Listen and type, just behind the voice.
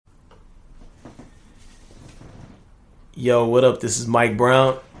Yo, what up? This is Mike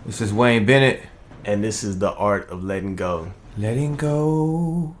Brown. This is Wayne Bennett. And this is The Art of Letting Go. Letting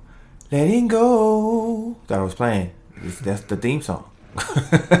go. Letting go. Thought I was playing. That's the theme song.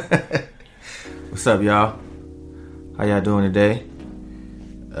 What's up, y'all? How y'all doing today?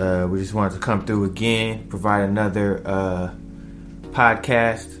 We just wanted to come through again, provide another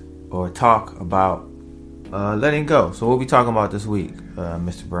podcast or talk about letting go. So what we talking about this week,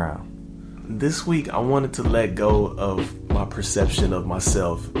 Mr. Brown? This week, I wanted to let go of my perception of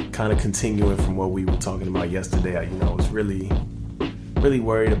myself, kind of continuing from what we were talking about yesterday. I was really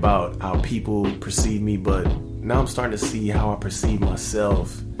worried about how people perceive me, but now I'm starting to see how I perceive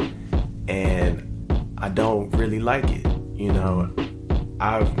myself, and I don't really like it.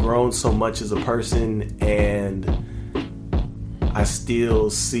 I've grown so much as a person, and I still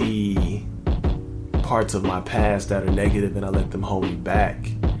see parts of my past that are negative, and I let them hold me back.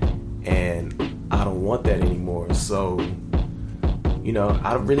 And I don't want that anymore. So,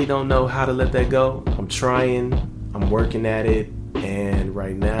 I really don't know how to let that go. I'm trying. I'm working at it. And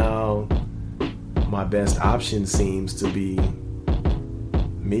right now, my best option seems to be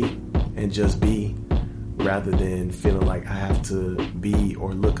me and just be, rather than feeling like I have to be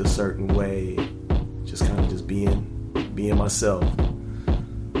or look a certain way. Just kind of just being myself.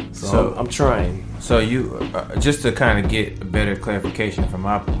 So I'm trying. So you, just to kind of get a better clarification from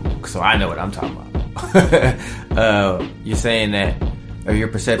so I know what I'm talking about. You're saying that your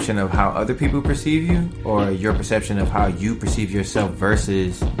perception of how other people perceive you, or your perception of how you perceive yourself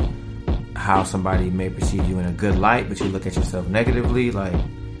versus how somebody may perceive you in a good light, but you look at yourself negatively. Like,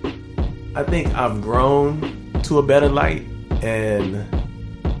 I think I've grown to a better light, and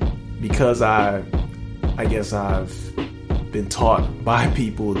because I guess I've been taught by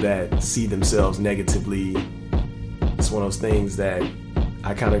people that see themselves negatively, it's one of those things that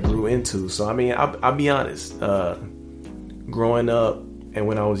I kind of grew into. So I'll be honest, growing up and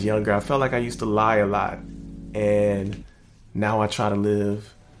when I was younger, I felt like I used to lie a lot, and now I try to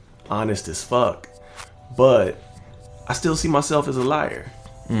live honest as fuck, but I still see myself as a liar.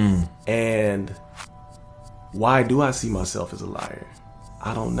 And why do I see myself as a liar?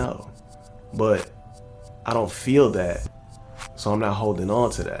 I don't know, but I don't feel that. So I'm not holding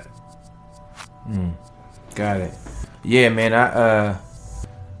on to that. Got it. Yeah, man.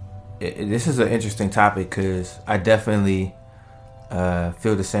 This is an interesting topic because I definitely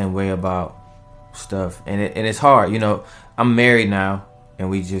feel the same way about stuff, and it's hard. I'm married now,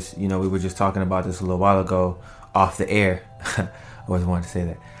 and we were just talking about this a little while ago off the air. I always wanted to say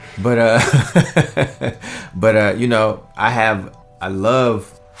that, but I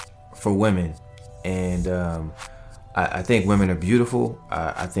love for women, and I think women are beautiful.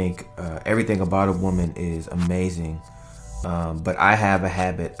 I think everything about a woman is amazing. But I have a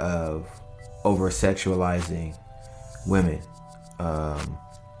habit of over-sexualizing women. And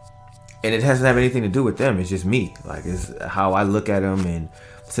it doesn't have anything to do with them. It's just me. Like, it's how I look at them. And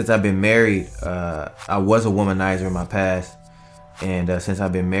since I've been married, I was a womanizer in my past. And since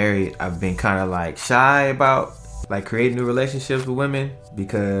I've been married, I've been kind of like shy about like creating new relationships with women,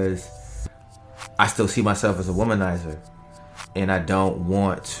 because I still see myself as a womanizer, and I don't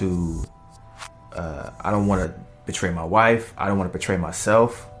want to betray my wife. I don't want to betray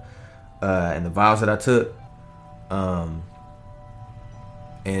myself, and the vows that I took.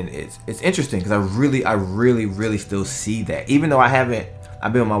 And it's interesting because I really still see that, even though I've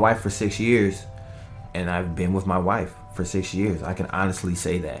been with my wife for 6 years, and I've been with my wife for 6 years. I can honestly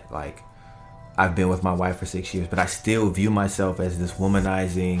say that, like, I've been with my wife for 6 years, but I still view myself as this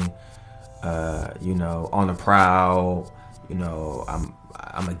womanizing, on the prowl,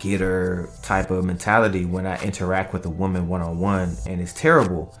 I'm a getter type of mentality when I interact with a woman one-on-one. And it's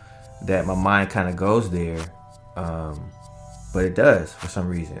terrible that my mind kind of goes there. But it does for some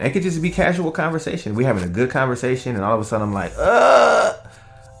reason. It could just be casual conversation. We're having a good conversation, and all of a sudden I'm like, I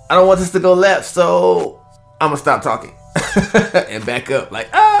don't want this to go left, so I'm gonna stop talking and back up. Like,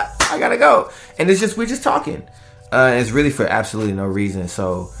 I gotta go. And we're just talking. It's really for absolutely no reason.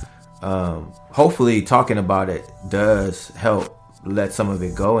 So hopefully talking about it does help let some of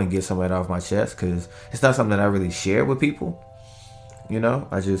it go and get some of it off my chest, because it's not something that I really share with people.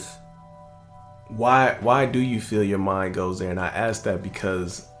 Why do you feel your mind goes there? And I ask that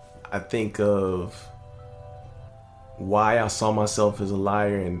because I think of why I saw myself as a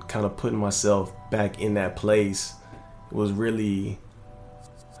liar, and kind of putting myself back in that place was really,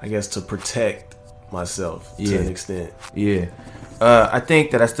 I guess, to protect myself to an extent. Yeah. I think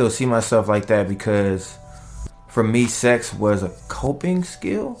that I still see myself like that because for me, sex was a coping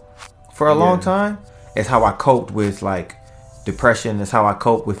skill for a long time. It's how I coped with like depression. It's how I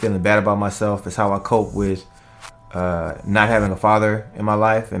cope with feeling bad about myself. It's how I cope with not having a father in my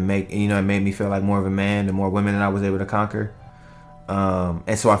life, and it made me feel like more of a man, the more women that I was able to conquer.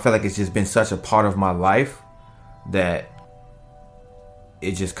 And so I feel like it's just been such a part of my life that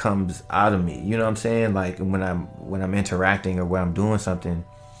it just comes out of me. You know what I'm saying? Like when I'm interacting or when I'm doing something.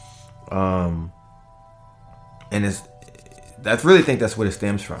 And I really think that's what it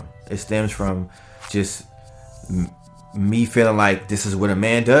stems from. It stems from just me feeling like this is what a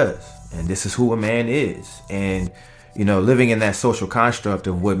man does and this is who a man is. And, living in that social construct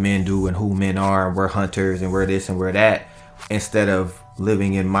of what men do and who men are, and we're hunters and we're this and we're that, instead of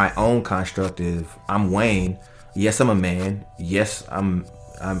living in my own construct of I'm Wayne. Yes, I'm a man. Yes, I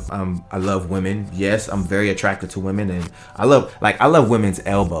love women. Yes, I'm very attracted to women, and I love women's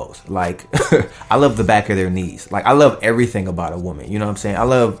elbows. Like I love the back of their knees. Like I love everything about a woman. You know what I'm saying? I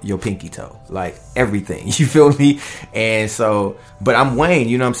love your pinky toe. Like everything. You feel me? And so, but I'm Wayne,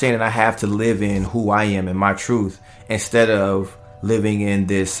 you know what I'm saying? And I have to live in who I am and my truth instead of living in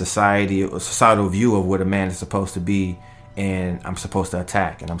this societal view of what a man is supposed to be. And I'm supposed to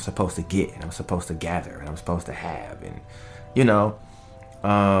attack, and I'm supposed to get, and I'm supposed to gather, and I'm supposed to have, and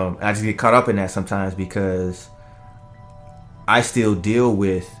I just get caught up in that sometimes because I still deal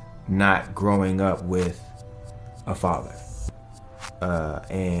with not growing up with a father,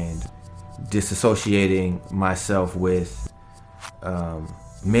 and disassociating myself with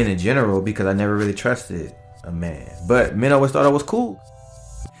men in general because I never really trusted a man. But men always thought I was cool.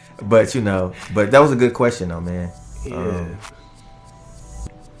 But that was a good question though, man. Yeah.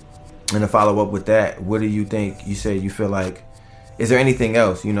 And to follow up with that, what do you think? You said you feel like, is there anything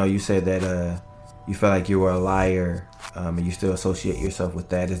else? You said that you felt like you were a liar, and you still associate yourself with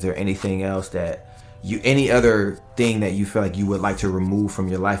that. Is there anything else any other thing that you feel like you would like to remove from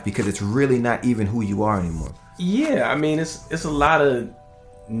your life because it's really not even who you are anymore? Yeah, I mean, it's a lot of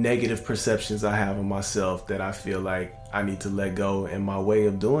negative perceptions I have of myself that I feel like I need to let go, and my way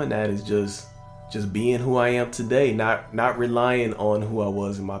of doing that is just being who I am today, not relying on who I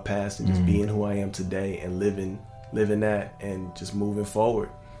was in my past, and just being who I am today and living that and just moving forward.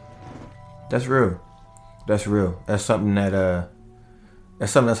 That's real. That's something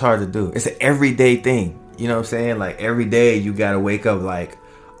that's hard to do. It's an everyday thing. You know what I'm saying? Like every day you gotta wake up like,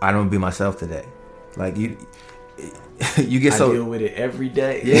 I don't be myself today. Like you get so I deal with it every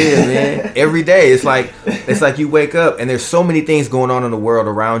day. Yeah, man. Every day. It's like you wake up and there's so many things going on in the world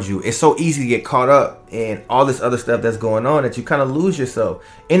around you. It's so easy to get caught up in all this other stuff that's going on that you kind of lose yourself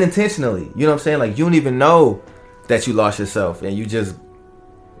unintentionally. You know what I'm saying? Like you don't even know that you lost yourself and you just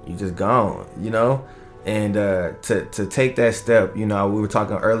gone, And to take that step, we were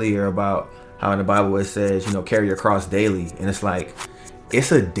talking earlier about how in the Bible it says, carry your cross daily. And it's like,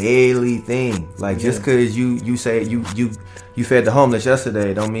 it's a daily thing. Like just because you say you fed the homeless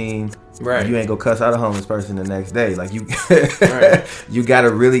yesterday don't mean you ain't gonna cuss out a homeless person the next day. Like you you gotta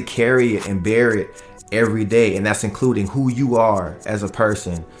really carry it and bear it every day, and that's including who you are as a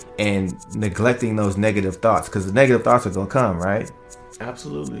person and neglecting those negative thoughts, because the negative thoughts are gonna come, right?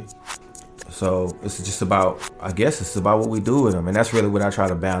 Absolutely. So it's just about, I guess it's about what we do with them, and that's really what I try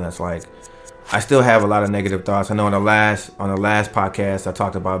to balance. Like I still have a lot of negative thoughts. I know on the last podcast I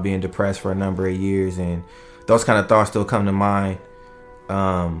talked about being depressed for a number of years, and those kind of thoughts still come to mind.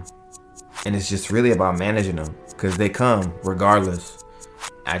 And it's just really about managing them, because they come regardless.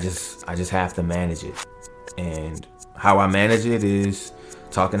 I just have to manage it, and how I manage it is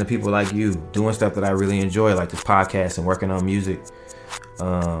talking to people like you, doing stuff that I really enjoy, like this podcast and working on music.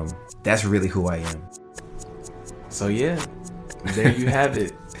 That's really who I am. So yeah, there you have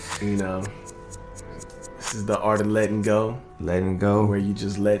it. This is the art of letting go. Letting go. Where you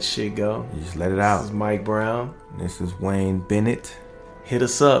just let shit go. You just let it out. This is Mike Brown. This is Wayne Bennett. Hit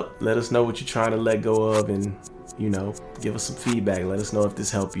us up. Let us know what you're trying to let go of, and give us some feedback. Let us know if this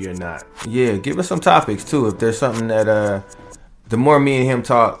helped you or not. Yeah, give us some topics too. If there's something that the more me and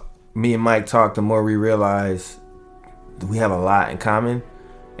Mike talk, the more we realize we have a lot in common.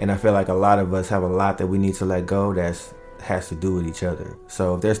 And I feel like a lot of us have a lot that we need to let go that has to do with each other.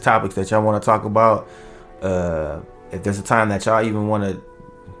 So if there's topics that y'all want to talk about, if there's a time that y'all even want to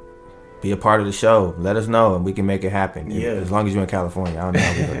be a part of the show, let us know and we can make it happen. Yeah. As long as you're in California. I don't know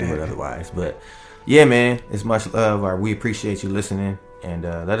how we're going to do it otherwise. But yeah, man, it's much love. We appreciate you listening, and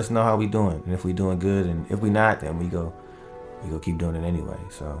let us know how we doing. And if we doing good, and if we not, then we go keep doing it anyway.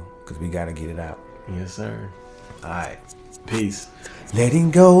 So, because we got to get it out. Yes, sir. All right. Peace. Letting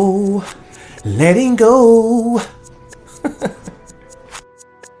go.